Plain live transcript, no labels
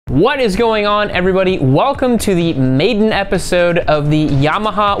What is going on, everybody? Welcome to the maiden episode of the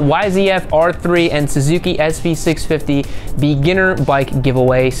Yamaha YZF R3 and Suzuki SV650 beginner bike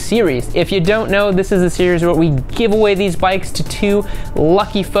giveaway series. If you don't know, this is a series where we give away these bikes to two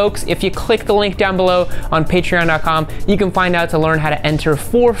lucky folks. If you click the link down below on patreon.com, you can find out to learn how to enter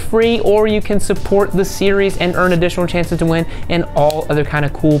for free, or you can support the series and earn additional chances to win and all other kind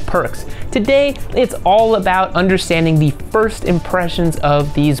of cool perks. Today, it's all about understanding the first impressions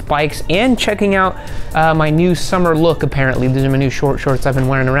of these bikes and checking out my new summer look. Apparently these are my new short shorts I've been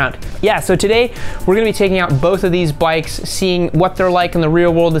wearing around. Yeah, so today we're gonna be taking out both of these bikes, seeing what they're like in the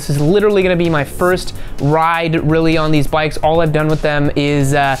real world. This is literally gonna be my first ride really on these bikes. All I've done with them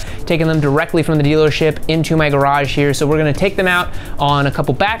is taking them directly from the dealership into my garage here. So we're gonna take them out on a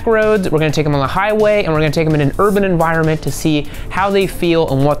couple back roads, we're gonna take them on the highway, and we're gonna take them in an urban environment to see how they feel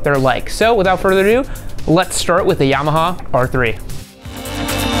and what they're like. So without further ado, let's start with the Yamaha R3.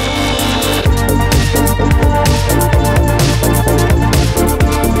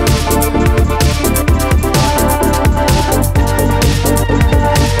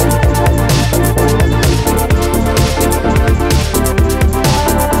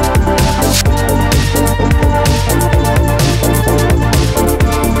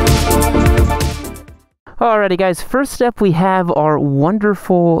 Alrighty guys, first up we have our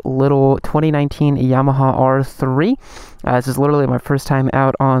wonderful little 2019 Yamaha R3. This is literally my first time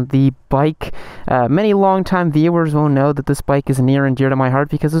out on the bike. Many long-time viewers will know that this bike is near and dear to my heart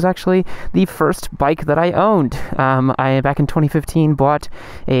because it was actually the first bike that I owned. I, back in 2015, bought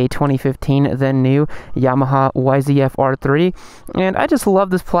a 2015 then new Yamaha YZF R3, and I just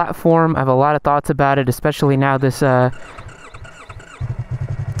love this platform. I have a lot of thoughts about it, especially now this, there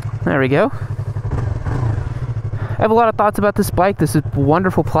we go. I have a lot of thoughts about this bike. This is a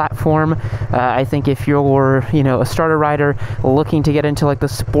wonderful platform. I think if you're, a starter rider looking to get into like the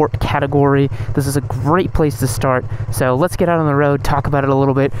sport category, this is a great place to start. So let's get out on the road, talk about it a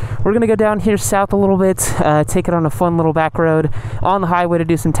little bit. We're gonna go down here south a little bit, take it on a fun little back road, on the highway to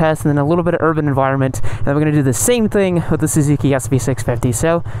do some tests, and then a little bit of urban environment. And then we're gonna do the same thing with the Suzuki SV650.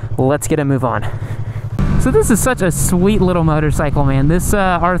 So let's get a move on. So this is such a sweet little motorcycle, man. This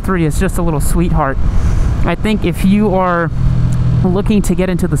R3 is just a little sweetheart. I think if you are looking to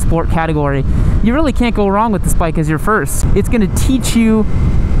get into the sport category, you really can't go wrong with this bike as your first. It's going to teach you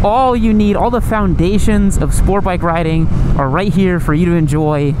all you need. All the foundations of sport bike riding are right here for you to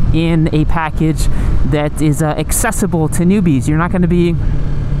enjoy in a package that is accessible to newbies. You're not going to be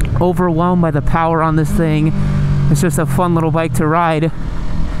overwhelmed by the power on this thing. It's just a fun little bike to ride.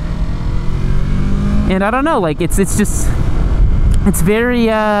 And I don't know, like it's very,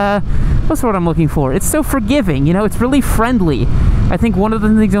 what's the word I'm looking for? It's so forgiving, it's really friendly. I think one of the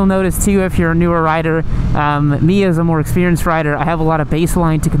things you'll notice too, if you're a newer rider, me as a more experienced rider, I have a lot of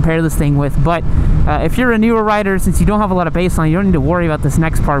baseline to compare this thing with, but if you're a newer rider, since you don't have a lot of baseline, you don't need to worry about this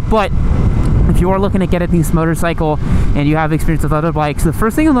next part. But if you are looking at getting this motorcycle and you have experience with other bikes, the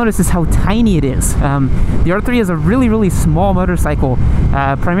first thing you'll notice is how tiny it is. The R3 is a really, really small motorcycle,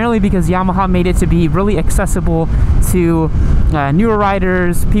 primarily because Yamaha made it to be really accessible to newer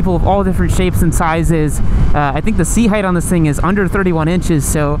riders, people of all different shapes and sizes. I think the seat height on this thing is under 31 inches,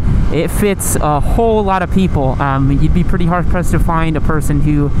 so it fits a whole lot of people. You'd be pretty hard-pressed to find a person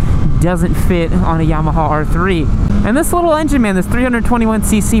who doesn't fit on a Yamaha R3. And this little engine, man, this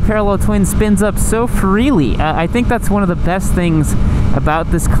 321cc parallel twin spins up so freely. I think that's one of the best things about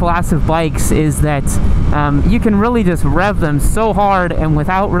this class of bikes, is that you can really just rev them so hard and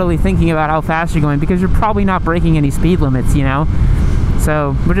without really thinking about how fast you're going, because you're probably not breaking any speed limits,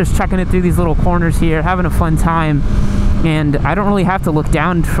 So we're just checking it through these little corners here, having a fun time. And I don't really have to look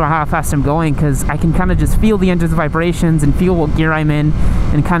down for how fast I'm going, because I can kind of just feel the engine's vibrations and feel what gear I'm in,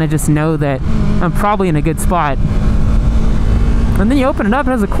 and kind of just know that I'm probably in a good spot. And then you open it up,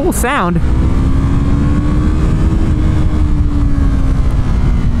 it has a cool sound.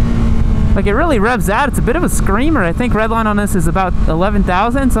 Like, it really revs out. It's a bit of a screamer. I think redline on this is about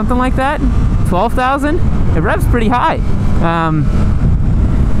 11,000, something like that. 12,000. It revs pretty high.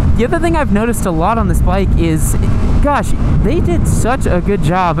 The other thing I've noticed a lot on this bike is, gosh, they did such a good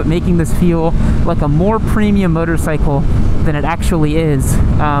job at making this feel like a more premium motorcycle than it actually is.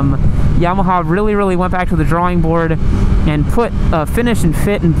 Yamaha really went back to the drawing board and put finish and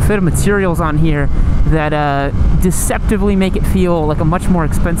fit of materials on here that deceptively make it feel like a much more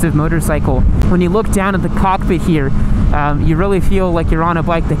expensive motorcycle. When you look down at the cockpit here, you really feel like you're on a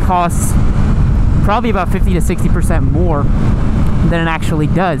bike that costs probably about 50 to 60% more than it actually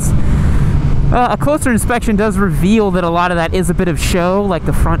does. A closer inspection does reveal that a lot of that is a bit of show, like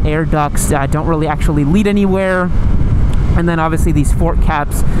the front air ducts don't really actually lead anywhere. And then obviously these fork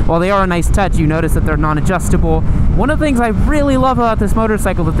caps, while they are a nice touch, you notice that they're non-adjustable. One of the things I really love about this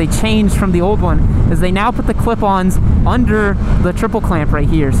motorcycle that they changed from the old one is they now put the clip-ons under the triple clamp right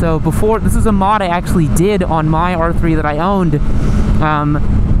here. So before, this is a mod I actually did on my R3 that I owned.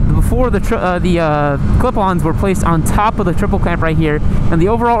 Before the clip-ons were placed on top of the triple clamp right here, and the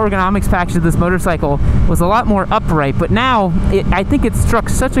overall ergonomics package of this motorcycle was a lot more upright. But now, I think it struck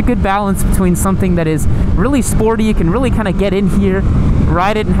such a good balance between something that is really sporty, you can really kind of get in here,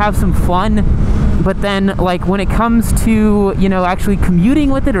 ride it and have some fun, but then like when it comes to, you know, actually commuting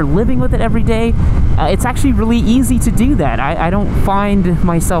with it or living with it every day, it's actually really easy to do that. I don't find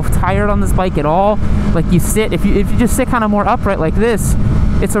myself tired on this bike at all. Like you sit, if you just sit kind of more upright like this,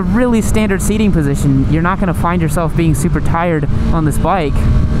 it's a really standard seating position. You're not going to find yourself being super tired on this bike.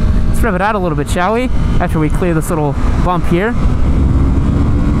 Let's rev it out a little bit, shall we? After we clear this little bump here.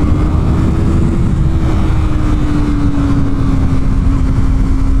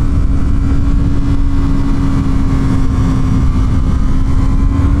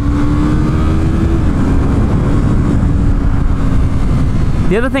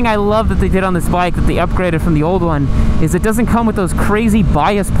 The other thing I love that they did on this bike, that they upgraded from the old one, is it doesn't come with those crazy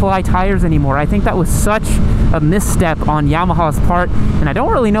bias ply tires anymore. I think that was such a misstep on Yamaha's part, and I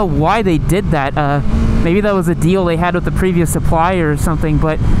don't really know why they did that. Maybe that was a deal they had with the previous supplier or something,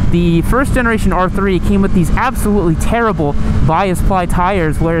 but the first generation R3 came with these absolutely terrible bias ply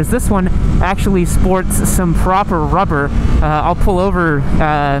tires, whereas this one actually sports some proper rubber. I'll pull over,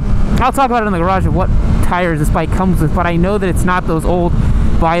 I'll talk about it in the garage of what tires this bike comes with, but I know that it's not those old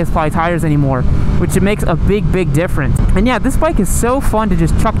bias ply tires anymore, which it makes a big difference. And yeah, this bike is so fun to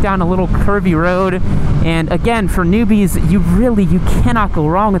just chuck down a little curvy road, and again, for newbies, you cannot go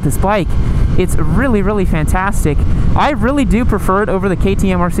wrong with this bike. It's really fantastic. I really do prefer it over the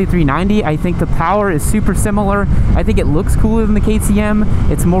KTM RC390. I think the power is super similar. I think it looks cooler than the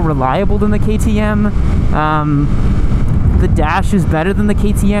KTM. It's more reliable than the KTM. The dash is better than the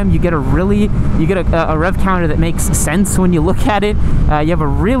KTM. You get a rev counter that makes sense when you look at it. You have a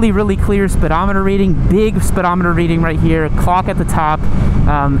really clear speedometer reading, big speedometer reading right here, clock at the top.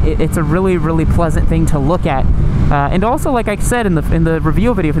 It's a really pleasant thing to look at. And also, like I said in the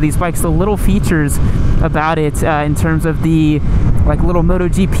review video for these bikes, the little features about it in terms of the like little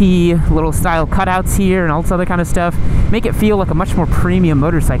MotoGP little style cutouts here and all this other kind of stuff make it feel like a much more premium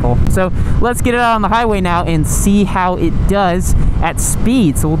motorcycle. So let's get it out on the highway now and see how it does at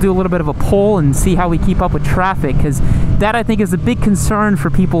speed. So we'll do a little bit of a poll and see how we keep up with traffic, because that I think is a big concern for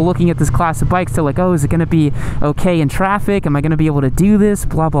people looking at this class of bikes. They're like, oh, is it going to be okay in traffic? Am I going to be able to do this?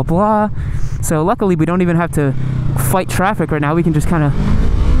 Blah blah. So luckily we don't even have to fight traffic right now. We can just kind of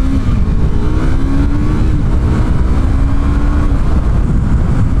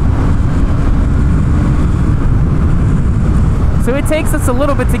so it takes us a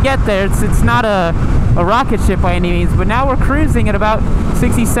little bit to get there. It's not a rocket ship by any means, but now we're cruising at about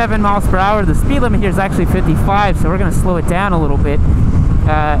 67 miles per hour. The speed limit here is actually 55, so we're going to slow it down a little bit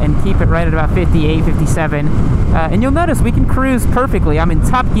and keep it right at about 58, 57. And you'll notice we can cruise perfectly. I'm in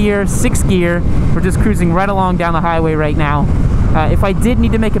top gear, 6th gear. We're just cruising right along down the highway right now. If I did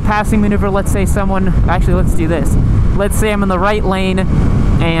need to make a passing maneuver, let's say let's do this. Let's say I'm in the right lane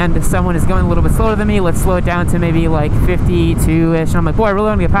and someone is going a little bit slower than me. Let's slow it down to maybe like 52-ish. And I'm like, boy, I really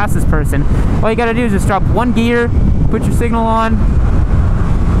want to get past this person. All you got to do is just drop 1 gear, put your signal on,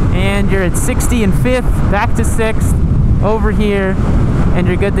 and you're at 60 and 5th, back to 6th, over here, and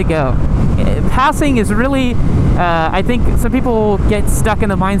you're good to go. Passing is really, I think some people get stuck in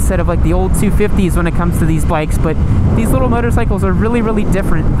the mindset of like the old 250s when it comes to these bikes, but these little motorcycles are really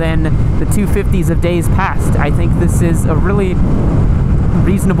different than the 250s of days past. I think this is a really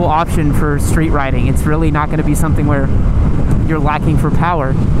reasonable option for street riding. It's really not going to be something where you're lacking for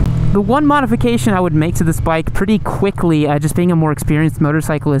power. The one modification I would make to this bike pretty quickly, just being a more experienced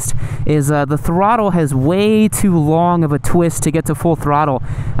motorcyclist, is the throttle has way too long of a twist to get to full throttle.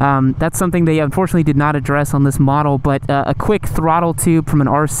 That's something they unfortunately did not address on this model, but a quick throttle tube from an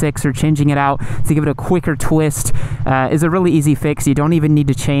R6 or changing it out to give it a quicker twist is a really easy fix. You don't even need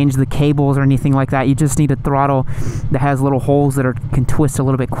to change the cables or anything like that. You just need a throttle that has little holes that can twist a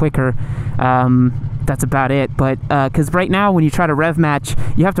little bit quicker. That's about it. But because right now when you try to rev match,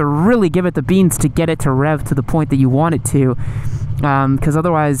 you have to really give it the beans to get it to rev to the point that you want it to, because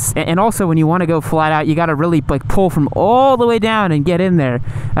otherwise, and also when you want to go flat out, you got to really like pull from all the way down and get in there,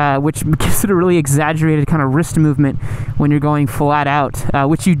 which gives it a really exaggerated kind of wrist movement when you're going flat out,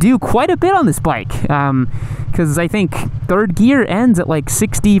 which you do quite a bit on this bike, because I think 3rd gear ends at like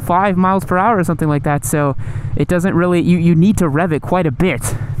 65 miles per hour or something like that, so it doesn't really, you need to rev it quite a bit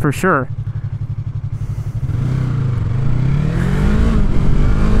for sure.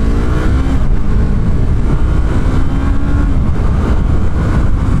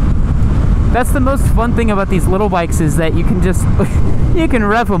 That's the most fun thing about these little bikes, is that you can just you can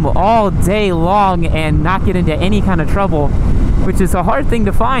rev them all day long and not get into any kind of trouble, which is a hard thing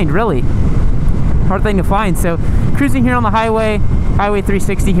to find, really. Hard thing to find. So cruising here on the highway, Highway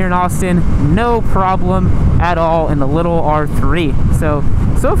 360 here in Austin, no problem at all in the little R3. So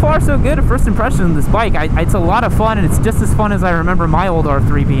far so good. A first impression of this bike. It's a lot of fun, and it's just as fun as I remember my old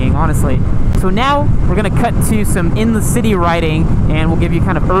R3 being, honestly. So now we're gonna cut to some in the city riding, and we'll give you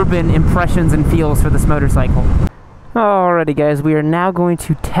kind of urban impressions and feels for this motorcycle. Alrighty guys, we are now going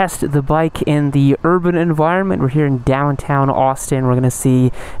to test the bike in the urban environment. We're here in downtown Austin. We're going to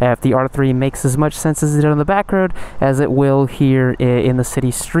see if the R3 makes as much sense as it did on the back road as it will here in the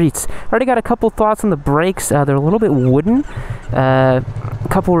city streets. Already got a couple thoughts on the brakes. They're a little bit wooden. A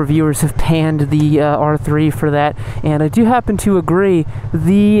couple reviewers have panned the R3 for that, and I do happen to agree.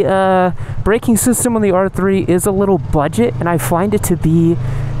 The braking system on the R3 is a little budget, and I find it to be,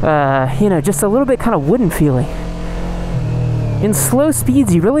 you know, just a little bit kind of wooden feeling. In slow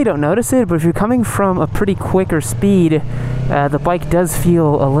speeds, you really don't notice it, but if you're coming from a pretty quicker speed, the bike does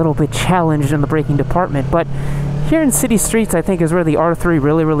feel a little bit challenged in the braking department. But here in city streets, I think, is where the R3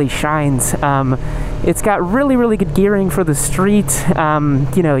 really shines. It's got really good gearing for the street.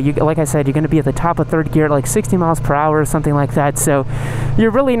 You know, like I said, you're going to be at the top of third gear at like 60 miles per hour or something like that. So you're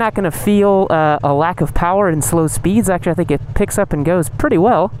really not going to feel a lack of power in slow speeds. Actually, I think it picks up and goes pretty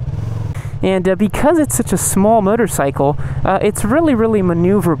well. And because it's such a small motorcycle, it's really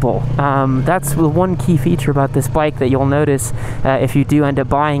maneuverable. That's the one key feature about this bike that you'll notice if you do end up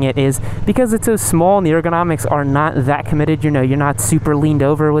buying it, is because it's so small and the ergonomics are not that committed. You know, you're not super leaned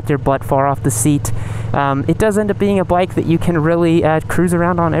over with your butt far off the seat. It does end up being a bike that you can really cruise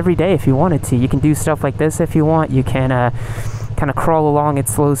around on every day if you wanted to. You can do stuff like this if you want. You can kind of crawl along at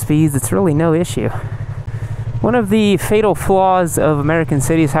slow speeds. It's really no issue. One of the fatal flaws of American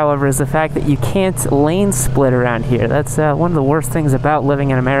cities, however, is the fact that you can't lane split around here. That's one of the worst things about living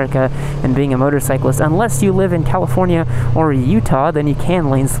in America and being a motorcyclist. Unless you live in California or Utah, then you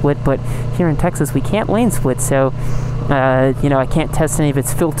can lane split, but here in Texas we can't lane split, so you know, I can't test any of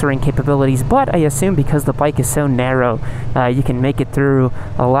its filtering capabilities, but I assume because the bike is so narrow, you can make it through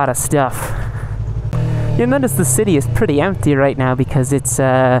a lot of stuff. You'll notice the city is pretty empty right now because it's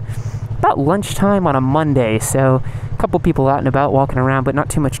about lunchtime on a Monday, so a couple people out and about walking around, but not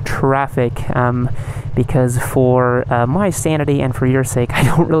too much traffic, because for my sanity and for your sake, I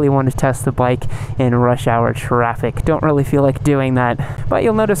don't really want to test the bike in rush hour traffic. Don't really feel like doing that. But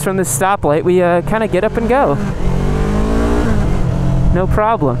you'll notice from this stoplight, we kind of get up and go. No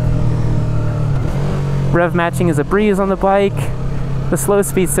problem. Rev matching is a breeze on the bike. The slow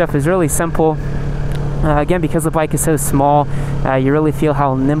speed stuff is really simple. Again, because the bike is so small, you really feel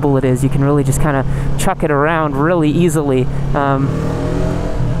how nimble it is. You can really just kind of chuck it around really easily.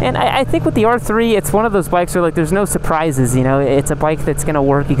 And I think with the R3, it's one of those bikes where, like, there's no surprises, you know. It's a bike that's going to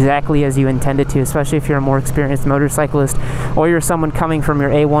work exactly as you intended to, especially if you're a more experienced motorcyclist or you're someone coming from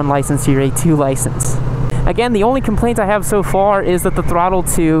your A1 license to your A2 license. Again, the only complaint I have so far is that the throttle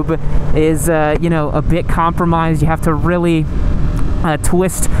tube is, you know, a bit compromised. You have to really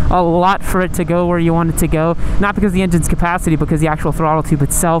twist a lot for it to go where you want it to go, not because of the engine's capacity, because the actual throttle tube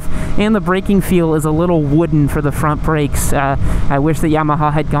itself, and the braking feel is a little wooden for the front brakes. I wish that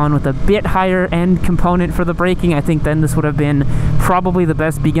Yamaha had gone with a bit higher end component for the braking. I think then this would have been probably the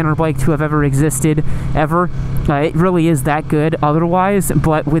best beginner bike to have ever existed, ever. It really is that good otherwise,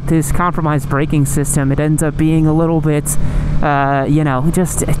 but with this compromised braking system, it ends up being a little bit, you know, it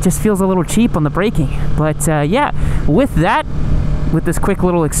just feels a little cheap on the braking. But yeah, with that, with this quick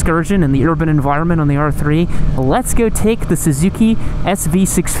little excursion in the urban environment on the R3, let's go take the Suzuki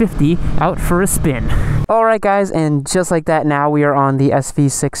SV650 out for a spin. Alright guys, and just like that, now we are on the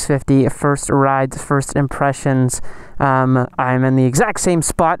SV650. First rides, first impressions. I'm in the exact same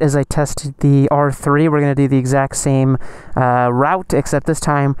spot as I tested the R3. We're going to do the exact same route, except this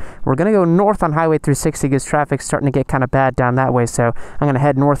time we're going to go north on Highway 360 because traffic's starting to get kind of bad down that way. So I'm going to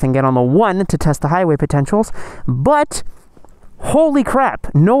head north and get on the 1 to test the highway potentials. But holy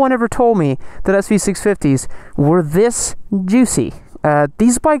crap, no one ever told me that SV650s were this juicy.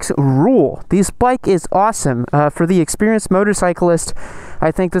 These bikes rule. This bike is awesome. For the experienced motorcyclist,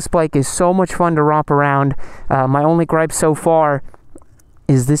 I think this bike is so much fun to romp around. My only gripe so far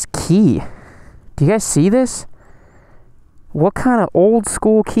is this key. Do you guys see this? What kind of old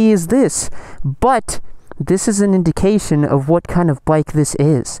school key is this? But this is an indication of what kind of bike this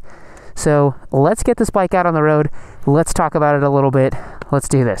is. So let's get this bike out on the road. Let's talk about it a little bit. Let's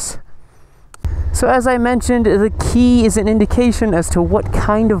do this. So as I mentioned, the key is an indication as to what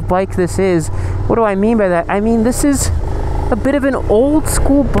kind of bike this is. What do I mean by that? I mean, this is a bit of an old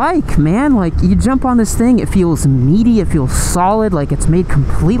school bike, man. Like, you jump on this thing, it feels meaty, it feels solid, like it's made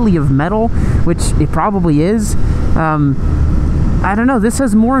completely of metal, which it probably is. I don't know, this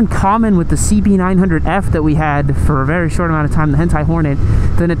has more in common with the CB900F that we had for a very short amount of time, the Hentai Hornet,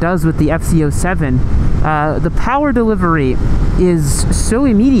 than it does with the FC07. The power delivery is so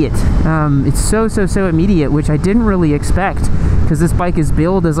immediate. It's so immediate, which I didn't really expect, because this bike is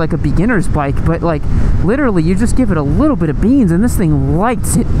billed as like a beginner's bike, but like literally you just give it a little bit of beans and this thing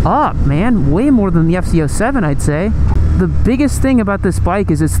lights it up, man. Way more than the FC07, I'd say. The biggest thing about this bike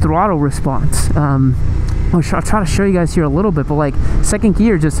is its throttle response. I'll try to show you guys here a little bit, but like second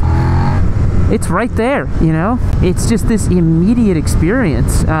gear, just it's right there, you know? It's just this immediate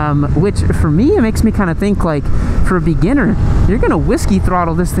experience, which for me, it makes me kind of think like, for a beginner, you're gonna whiskey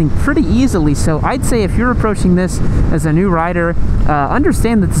throttle this thing pretty easily. So I'd say if you're approaching this as a new rider,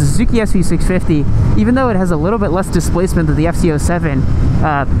 understand that the Suzuki SV650, even though it has a little bit less displacement than the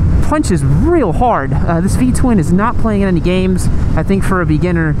FC07, punches real hard. This V-twin is not playing in any games. I think for a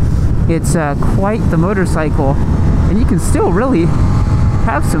beginner, it's quite the motorcycle, and you can still really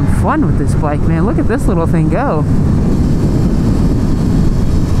have some fun with this bike, man. Look at this little thing go.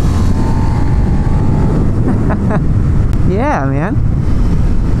 Yeah, man.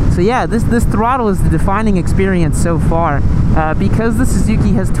 So yeah, this throttle is the defining experience so far. Because the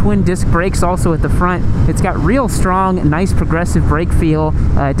Suzuki has twin disc brakes also at the front, it's got real strong, nice progressive brake feel.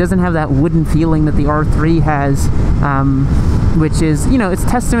 It doesn't have that wooden feeling that the R3 has, which is, you know, it's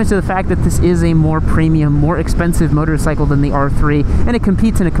testament to the fact that this is a more premium, more expensive motorcycle than the R3, and it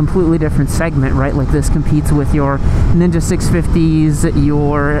competes in a completely different segment, right? Like this competes with your Ninja 650s,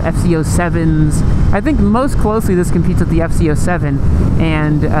 your FC07s. I think most closely this competes with the FC07,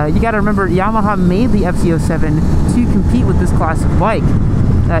 and you got to remember, Yamaha made the FC07 to compete with this classic bike.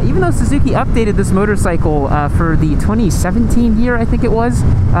 Even though Suzuki updated this motorcycle for the 2017 year, I think it was,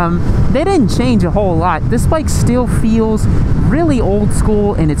 they didn't change a whole lot. This bike still feels really old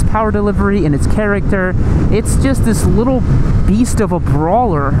school in its power delivery and its character. It's just this little beast of a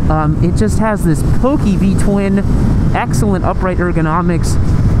brawler. It just has this pokey V-twin, excellent upright ergonomics,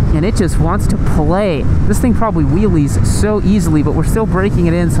 and it just wants to play. This thing probably wheelies so easily, but we're still breaking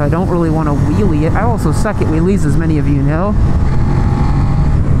it in, so I don't really want to wheelie it. I also suck at wheelies, as many of you know.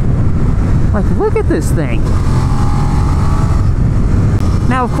 Like, look at this thing.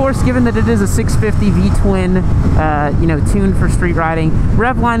 Now, of course, given that it is a 650 V-twin, you know, tuned for street riding,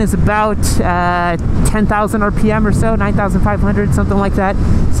 rev line is about 10,000 RPM or so, 9,500, something like that.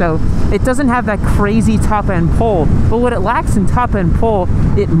 So it doesn't have that crazy top-end pull, but what it lacks in top-end pull,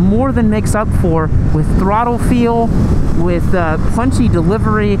 it more than makes up for with throttle feel, with punchy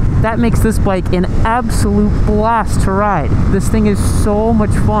delivery. That makes this bike an absolute blast to ride. This thing is so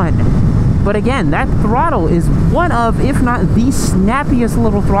much fun. But again, that throttle is one of, if not the snappiest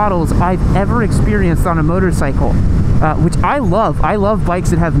little throttles I've ever experienced on a motorcycle, which I love. I love bikes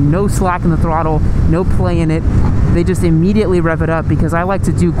that have no slack in the throttle, no play in it. They just immediately rev it up, because I like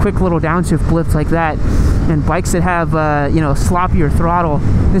to do quick little downshift blips like that. And bikes that have, you know, sloppier throttle,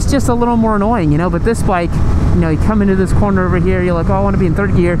 it's just a little more annoying, you know. But this bike, you know, you come into this corner over here, you're like, oh, I want to be in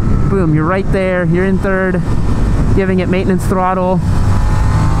third gear. Boom, you're right there, you're in third, giving it maintenance throttle.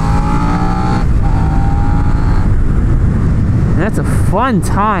 That's a fun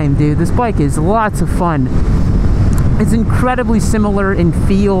time, dude. This bike is lots of fun. It's incredibly similar in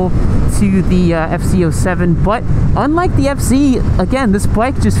feel to the FC07, but unlike the FC, again, this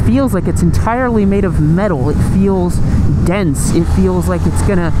bike just feels like it's entirely made of metal. It feels dense. It feels like it's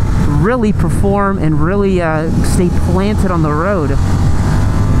gonna really perform and really stay planted on the road.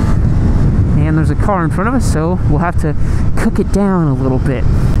 And there's a car in front of us, so we'll have to cook it down a little bit.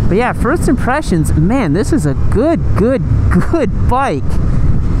 But yeah, first impressions, man, this is a good bike.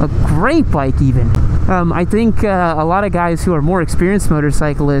 A great bike, even. I think a lot of guys who are more experienced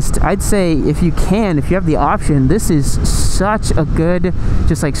motorcyclists, I'd say if you have the option, this is such a good,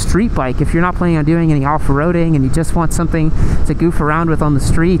 just like street bike. If you're not planning on doing any off-roading and you just want something to goof around with on the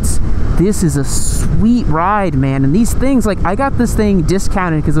streets, this is a sweet ride, man. And these things, like, I got this thing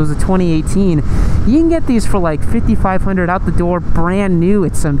discounted because it was a 2018. You can get these for like $5,500 out the door, brand new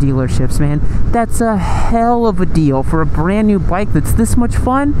at some dealerships, man. That's a hell of a deal for a brand new bike that's this much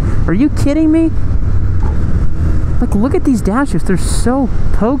fun. Are you kidding me? Like, look at these downshifts. They're so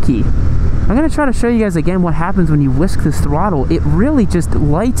pokey. I'm going to try to show you guys again what happens when you whisk this throttle. It really just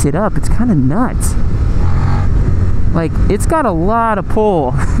lights it up. It's kind of nuts. like, it's got a lot of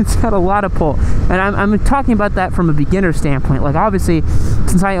pull. It's got a lot of pull. And I'm talking about that from a beginner standpoint. Like, obviously,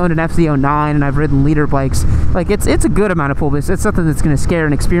 since I owned an FZ09 and I've ridden leader bikes, like, it's a good amount of pull, but it's something that's going to scare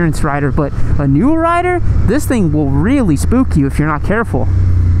an experienced rider. But a newer rider, this thing will really spook you if you're not careful.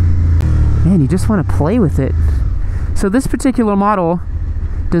 Man, you just want to play with it. So this particular model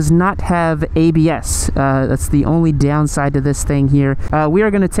does not have ABS. That's the only downside to this thing here. We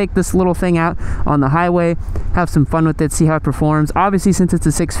are going to take this little thing out on the highway, have some fun with it, see how it performs. Obviously, since it's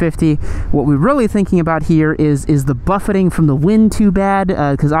a 650, what we're really thinking about here is the buffeting from the wind too bad,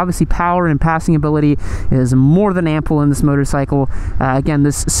 because obviously power and passing ability is more than ample in this motorcycle. Again,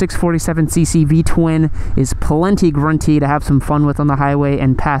 this 647cc V-twin is plenty grunty to have some fun with on the highway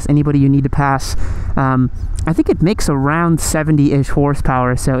and pass anybody you need to pass. I think it makes around 70-ish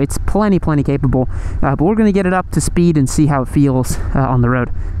horsepower, so it's plenty capable. But we're going to get it up to speed and see how it feels on the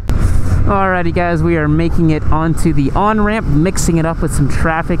road. Alrighty guys, we are making it onto the on-ramp, mixing it up with some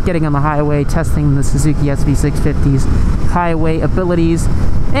traffic, getting on the highway, testing the Suzuki SV650's highway abilities.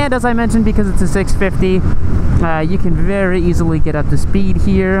 And as I mentioned, because it's a 650, you can very easily get up to speed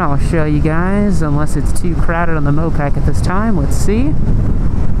here. I'll show you guys, unless it's too crowded on the Mopac at this time. Let's see.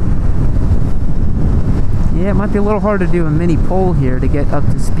 Yeah, it might be a little hard to do a mini pull here to get up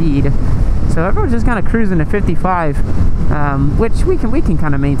to speed. So everyone's just kind of cruising at 55, which we can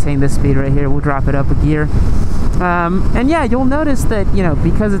kind of maintain this speed right here. We'll drop it up a gear. And yeah, you'll notice that, you know,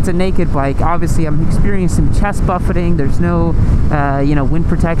 because it's a naked bike, obviously I'm experiencing some chest buffeting. There's no, you know, wind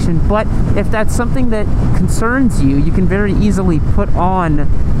protection. But if that's something that concerns you, you can very easily put on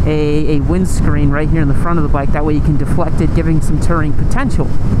a windscreen right here in the front of the bike. That way you can deflect it, giving some touring potential,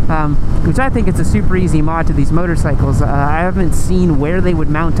 which I think it's a super easy mod to these motorcycles. I haven't seen where they would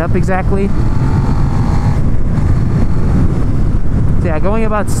mount up exactly. So yeah, going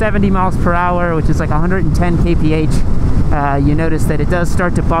about 70 miles per hour, which is like 110 kph, you notice that it does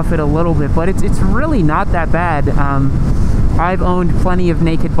start to buffet a little bit, but it's really not that bad. I've owned plenty of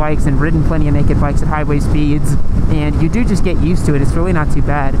naked bikes and ridden plenty of naked bikes at highway speeds, and you do just get used to it. It's really not too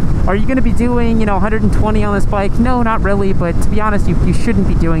bad. Are you going to be doing, you know, 120 on this bike? No, not really, but to be honest, you shouldn't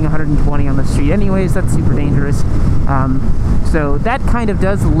be doing 120 on the street anyways. That's super dangerous. So that kind of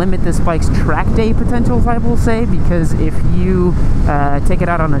does limit this bike's track day potential, I will say, because if you take it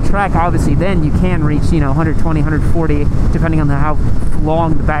out on a track, obviously then you can reach, you know, 120, 140, depending on how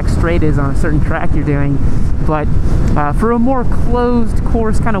long the back straight is on a certain track you're doing. But for a more closed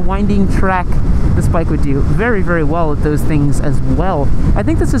course, kind of winding track, this bike would do very well at those things as well. I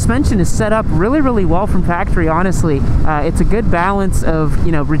think the suspension is set up really well from factory, honestly. It's a good balance of,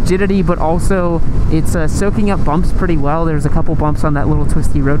 you know, rigidity, but also it's soaking up bumps pretty well. There's a couple bumps on that little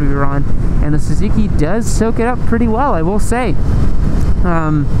twisty road we were on, and the Suzuki does soak it up pretty well, I will say.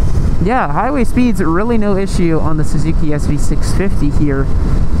 Yeah, highway speeds are really no issue on the Suzuki SV650 here.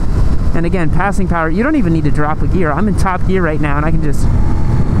 And again, passing power, you don't even need to drop a gear. I'm in top gear right now, and I can just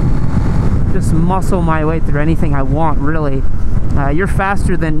muscle my way through anything I want, really. You're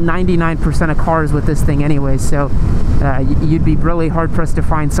faster than 99% of cars with this thing anyway, so you'd be really hard-pressed to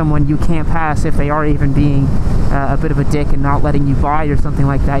find someone you can't pass if they are even being a bit of a dick and not letting you by or something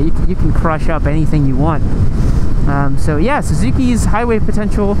like that. You can crush up anything you want. So yeah, Suzuki's highway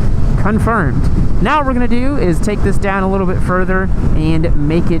potential confirmed. Now what we're going to do is take this down a little bit further and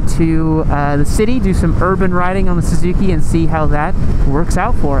make it to the city, do some urban riding on the Suzuki and see how that works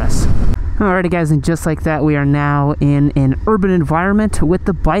out for us. Alrighty guys, and just like that, we are now in an urban environment with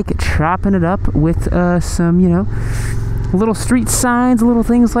the bike, chopping it up with some, you know, little street signs, little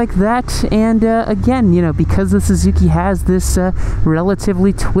things like that. And again, you know, because the Suzuki has this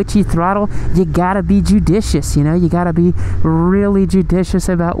relatively twitchy throttle, you gotta be judicious, you know, you gotta be really judicious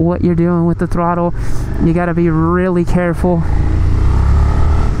about what you're doing with the throttle. You gotta be really careful.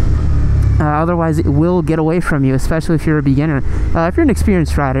 Otherwise it will get away from you, especially if you're a beginner. If you're an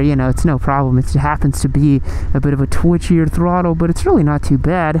experienced rider, you know, it's no problem. It happens to be a bit of a twitchier throttle, but it's really not too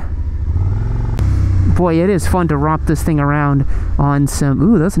bad. Boy, it is fun to romp this thing around on some...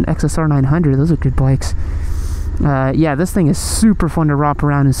 Ooh, that's an XSR 900. Those are good bikes. Yeah, this thing is super fun to romp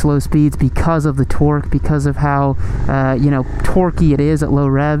around in slow speeds because of the torque, because of how, you know, torquey it is at low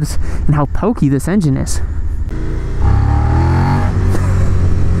revs, and how pokey this engine is.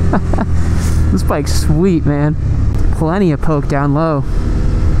 This bike's sweet, man. Plenty of poke down low.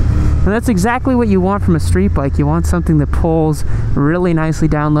 And that's exactly what you want from a street bike. You want something that pulls really nicely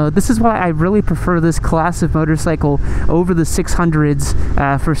down low. This is why I really prefer this class of motorcycle over the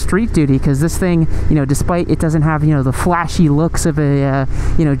 600s for street duty, because this thing, you know, despite it doesn't have, you know, the flashy looks of a,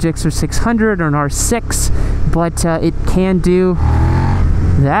 you know, Gixxer 600 or an R6, but it can do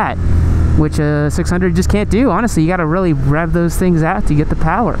that. which a 600 just can't do. Honestly, you got to really rev those things out to get the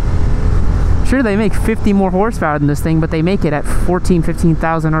power. Sure, they make 50 more horsepower than this thing, but they make it at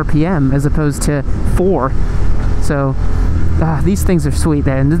 15,000 RPM as opposed to 4. So these things are sweet,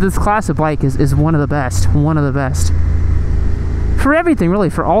 man. This class of bike is one of the best. One of the best. For everything,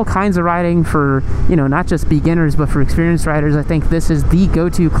 really, for all kinds of riding, for, you know, not just beginners, but for experienced riders, I think this is the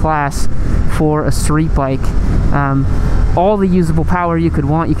go-to class for a street bike. All the usable power you could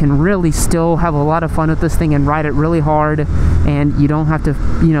want. You can really still have a lot of fun with this thing and ride it really hard, and you don't have to,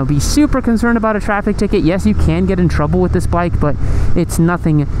 you know, be super concerned about a traffic ticket. Yes, you can get in trouble with this bike, but it's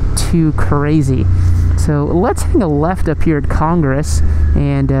nothing too crazy. So let's hang a left up here at Congress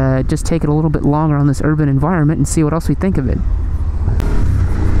and just take it a little bit longer on this urban environment and see what else we think of it.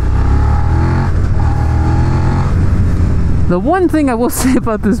 The one thing I will say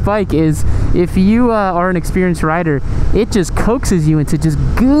about this bike is if you are an experienced rider, it just coaxes you into just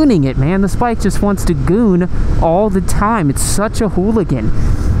gooning it, man. This bike just wants to goon all the time. It's such a hooligan.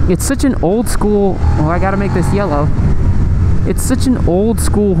 It's such an old school, well, I gotta make this yellow. It's such an old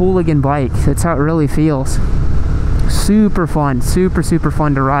school hooligan bike. That's how it really feels. Super fun, super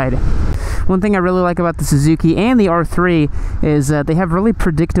fun to ride. One thing I really like about the Suzuki and the R3 is they have really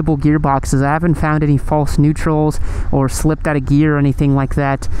predictable gearboxes. I haven't found any false neutrals or slipped out of gear or anything like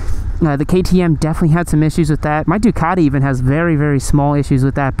that. The KTM definitely had some issues with that. My Ducati even has very small issues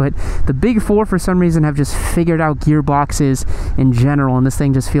with that, but the big four for some reason have just figured out gearboxes in general, and this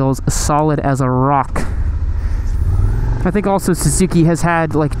thing just feels solid as a rock. I think also Suzuki has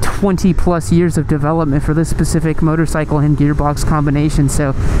had like 20 plus years of development for this specific motorcycle and gearbox combination,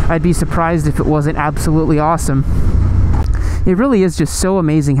 so I'd be surprised if it wasn't absolutely awesome. It really is just so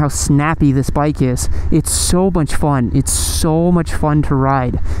amazing how snappy this bike is. It's so much fun. It's so much fun to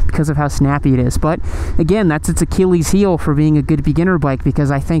ride because of how snappy it is. But again, that's its Achilles heel for being a good beginner bike,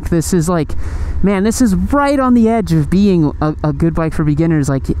 because I think this is like, man, this is right on the edge of being a good bike for beginners.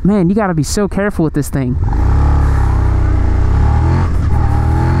 Like, man, you gotta be so careful with this thing.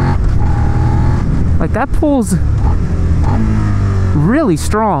 Like, that pulls really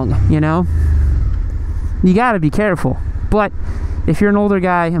strong, you know? You gotta be careful. But if you're an older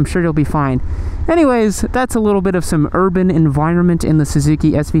guy, I'm sure you'll be fine. Anyways, that's a little bit of some urban environment in the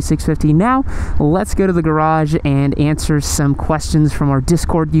Suzuki SV650. Now, let's go to the garage and answer some questions from our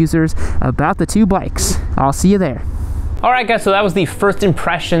Discord users about the two bikes. I'll see you there. Alright guys, so that was the first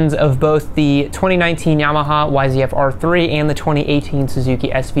impressions of both the 2019 Yamaha YZF R3 and the 2018 Suzuki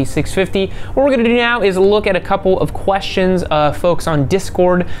SV650. What we're going to do now is look at a couple of questions folks on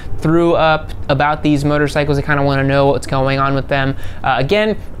Discord threw up about these motorcycles. They kind of want to know what's going on with them.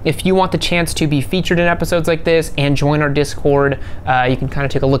 Again, if you want the chance to be featured in episodes like this and join our Discord, you can kind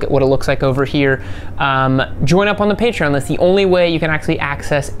of take a look at what it looks like over here. Join up on the Patreon. That's the only way you can actually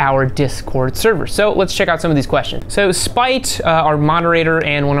access our Discord server. So let's check out some of these questions. So Spite, our moderator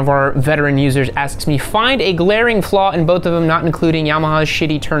and one of our veteran users, asks me, find a glaring flaw in both of them, not including Yamaha's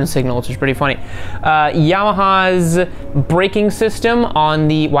shitty turn signal, which is pretty funny. Yamaha's braking system on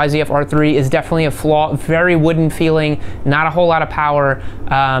the YZF R3 is definitely a flaw. Very wooden feeling, not a whole lot of power.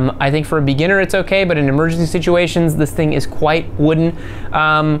 I think for a beginner it's okay, but in emergency situations, this thing is quite wooden.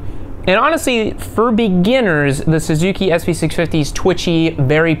 And honestly, for beginners, the Suzuki SV650's twitchy,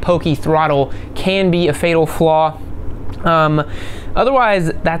 very pokey throttle can be a fatal flaw.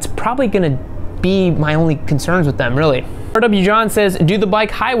 Otherwise, that's probably gonna be my only concerns with them, really. RW John says, do the bike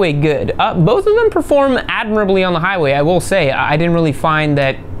highway good? Both of them perform admirably on the highway, I will say. I didn't really find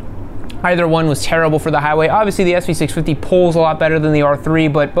that either one was terrible for the highway. Obviously, the SV650 pulls a lot better than the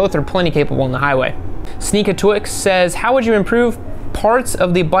R3, but both are plenty capable on the highway. Sneaka Twix says, how would you improve parts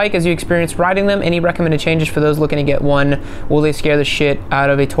of the bike as you experience riding them? Any recommended changes for those looking to get one? Will they scare the shit out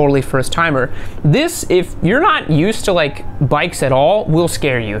of a totally first timer? This, if you're not used to like bikes at all, will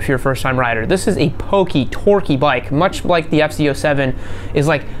scare you if you're a first time rider. This is a pokey, torquey bike, much like the FZ07 is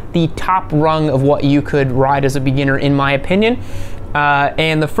like the top rung of what you could ride as a beginner, in my opinion.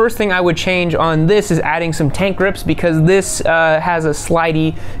 And the first thing I would change on this is adding some tank grips, because this has a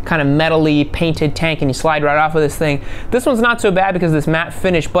slidey, kind of metally painted tank, and you slide right off of this thing. This one's not so bad because of this matte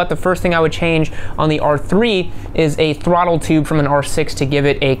finish, but the first thing I would change on the R3 is a throttle tube from an R6 to give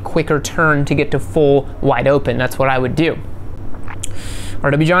it a quicker turn to get to full wide open. That's what I would do.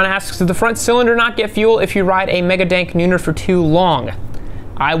 RW John asks, does the front cylinder not get fuel if you ride a Mega Dank Nooner for too long?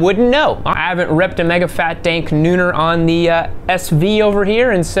 I wouldn't know. I haven't ripped a Mega Fat Dank Nooner on the SV over here,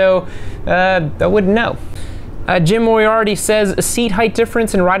 and so I wouldn't know. Jim Moriarty says, seat height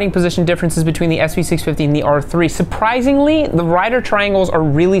difference and riding position differences between the SV650 and the R3. Surprisingly, the rider triangles are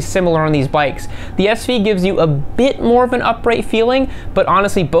really similar on these bikes. The SV gives you a bit more of an upright feeling, but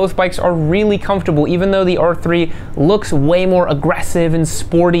honestly, both bikes are really comfortable, even though the R3 looks way more aggressive and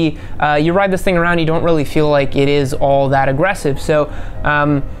sporty. You ride this thing around, you don't really feel like it is all that aggressive. So,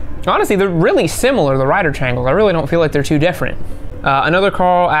 honestly, they're really similar, the rider triangles. I really don't feel like they're too different. Another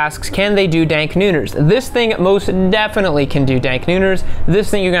Carl asks, can they do dank nooners? This thing most definitely can do dank nooners. This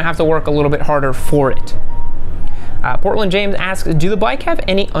thing you're gonna have to work a little bit harder for it. Portland James asks, do the bike have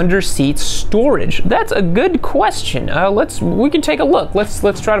any under-seat storage? That's a good question. We can take a look.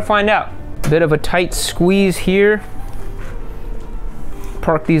 Let's try to find out. Bit of a tight squeeze here.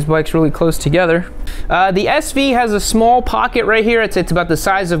 Park these bikes really close together. The SV has a small pocket right here. It's about the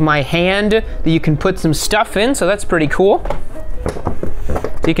size of my hand that you can put some stuff in, so that's pretty cool.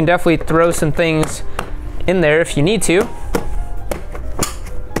 So you can definitely throw some things in there if you need to.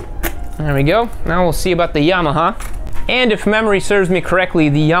 There we go. Now we'll see about the Yamaha. And if memory serves me correctly,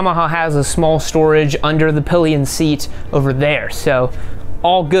 the Yamaha has a small storage under the pillion seat over there. So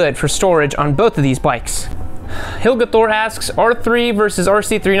all good for storage on both of these bikes. Hilgathor asks, R3 versus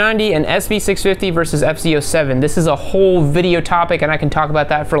RC390 and SV650 versus FZ07. This is a whole video topic and I can talk about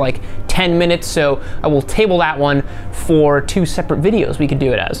that for like 10 minutes, so I will table that one for 2 separate videos we could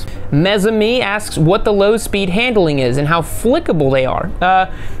do it as. Mezami asks what the low speed handling is and how flickable they are.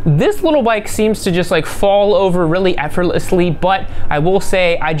 This little bike seems to just like fall over really effortlessly, but I will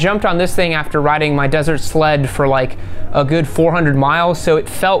say I jumped on this thing after riding my desert sled for like a good 400 miles, so it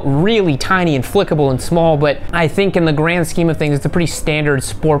felt really tiny and flickable and small, but I think in the grand scheme of things, it's a pretty standard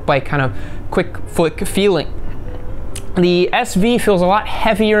sport bike kind of quick flick feeling. The SV feels a lot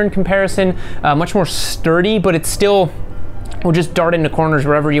heavier in comparison, much more sturdy, but it still will just dart into corners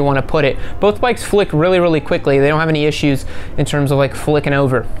wherever you want to put it. Both bikes flick really, really quickly. They don't have any issues in terms of like flicking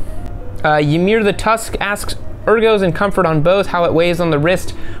over. Ymir the Tusk asks, ergos and comfort on both, how it weighs on the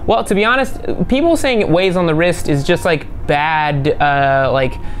wrist. Well, to be honest, people saying it weighs on the wrist is just like bad,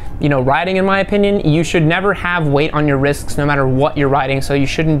 like, you know, riding in my opinion. You should never have weight on your wrists no matter what you're riding, so you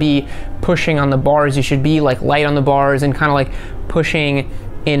shouldn't be pushing on the bars. You should be like light on the bars and kind of like pushing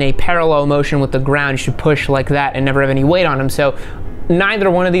in a parallel motion with the ground. You should push like that and never have any weight on them. So neither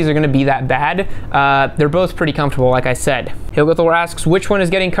one of these are going to be that bad. They're both pretty comfortable, like I said. Hilgathor asks, which one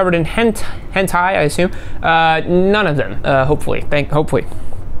is getting covered in hentai, I assume? None of them, hopefully. Hopefully.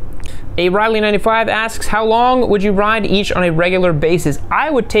 A Riley95 asks, how long would you ride each on a regular basis? I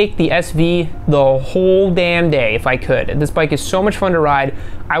would take the SV the whole damn day if I could. This bike is so much fun to ride.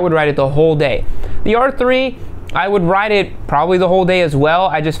 I would ride it the whole day. The R3, I would ride it probably the whole day as well.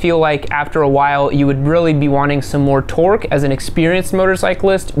 I just feel like after a while you would really be wanting some more torque as an experienced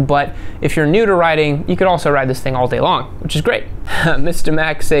motorcyclist, but if you're new to riding, you could also ride this thing all day long, which is great. Mr.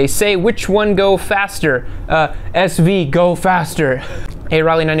 Mac say which one go faster? SV, go faster. Hey,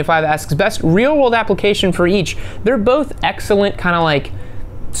 Riley95 asks, best real-world application for each. They're both excellent kind of like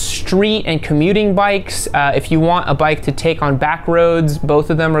street and commuting bikes. If you want a bike to take on back roads, both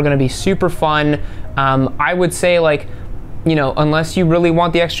of them are going to be super fun. I would say, like, you know, unless you really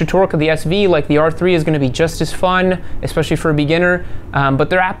want the extra torque of the SV, like the R3 is going to be just as fun, especially for a beginner. But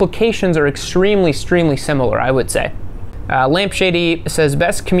their applications are extremely similar, I would say. Lampshady says,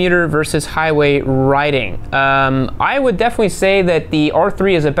 best commuter versus highway riding. I would definitely say that the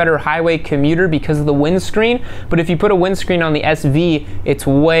R3 is a better highway commuter because of the windscreen, but if you put a windscreen on the SV, it's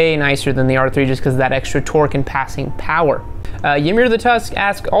way nicer than the R3 just because of that extra torque and passing power. Ymir the Tusk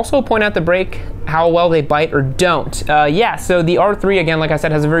asks, also point out the brake, how well they bite or don't. Yeah, so the R3, again, like I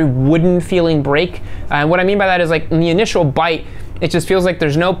said, has a very wooden feeling brake. And what I mean by that is, like, in the initial bite, it just feels like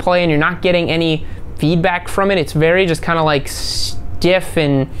there's no play and you're not getting any feedback from it. It's very just kind of like stiff,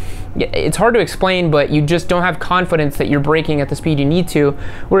 and it's hard to explain, but you just don't have confidence that you're braking at the speed you need to.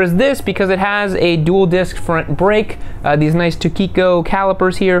 Whereas this, because it has a dual disc front brake, these nice Tukiko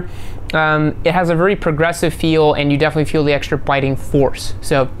calipers here, it has a very progressive feel and you definitely feel the extra biting force.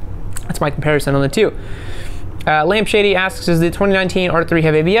 So that's my comparison on the two. Lampshady asks, does the 2019 R3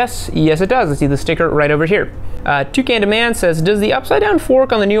 have ABS? Yes, it does. Let's see the sticker right over here. Toucan Demand says, does the upside down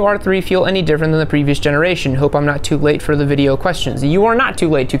fork on the new R3 feel any different than the previous generation? Hope I'm not too late for the video questions. You are not too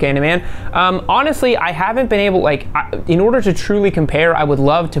late, Toucan Demand. Honestly, I haven't been able, like, in order to truly compare, I would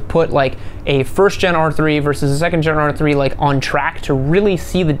love to put like a first gen R3 versus a second gen R3 like on track to really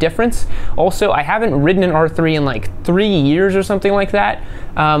see the difference. Also, I haven't ridden an R3 in like 3 years or something like that.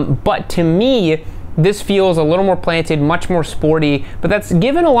 But to me, this feels a little more planted, much more sporty, but that's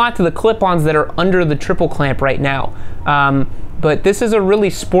given a lot to the clip-ons that are under the triple clamp right now. But this is a really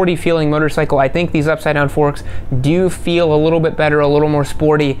sporty feeling motorcycle. I think these upside down forks do feel a little bit better, a little more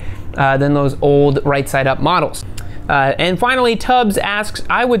sporty than those old right side up models. And finally, Tubbs asks,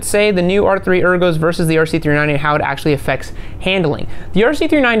 I would say the new R3 Ergos versus the RC390 and how it actually affects handling. The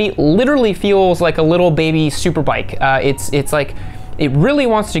RC390 literally feels like a little baby superbike. It's like, it really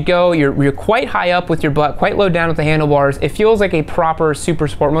wants to go. You're quite high up with your butt, quite low down with the handlebars. It feels like a proper super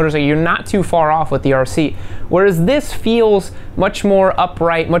sport motorcycle. You're not too far off with the RC. Whereas this feels much more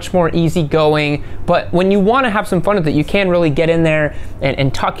upright, much more easygoing. But when you want to have some fun with it, you can really get in there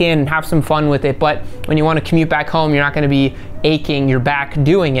and tuck in and have some fun with it. But when you want to commute back home, you're not going to be aching your back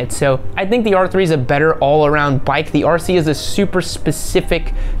doing it. So I think the R3 is a better all-around bike. The RC is a super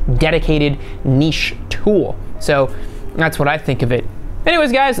specific, dedicated niche tool. So that's what I think of it.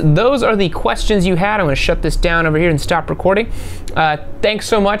 Anyways, guys, those are the questions you had. I'm going to shut this down over here and stop recording. Thanks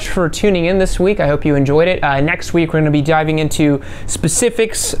so much for tuning in this week. I hope you enjoyed it. Next week, we're going to be diving into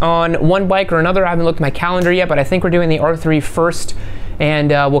specifics on one bike or another. I haven't looked at my calendar yet, but I think we're doing the R3 first.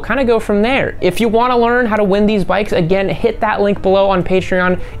 And we'll kind of go from there. If you want to learn how to win these bikes, again, hit that link below on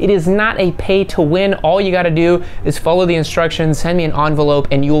Patreon. It is not a pay to win. All you got to do is follow the instructions, send me an envelope,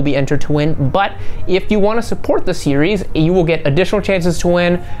 and you will be entered to win. But if you want to support the series, you will get additional chances to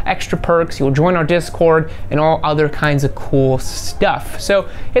win, extra perks, you'll join our Discord, and all other kinds of cool stuff. So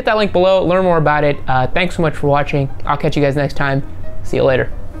hit that link below, learn more about it. Thanks so much for watching. I'll catch you guys next time. See you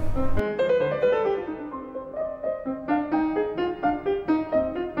later.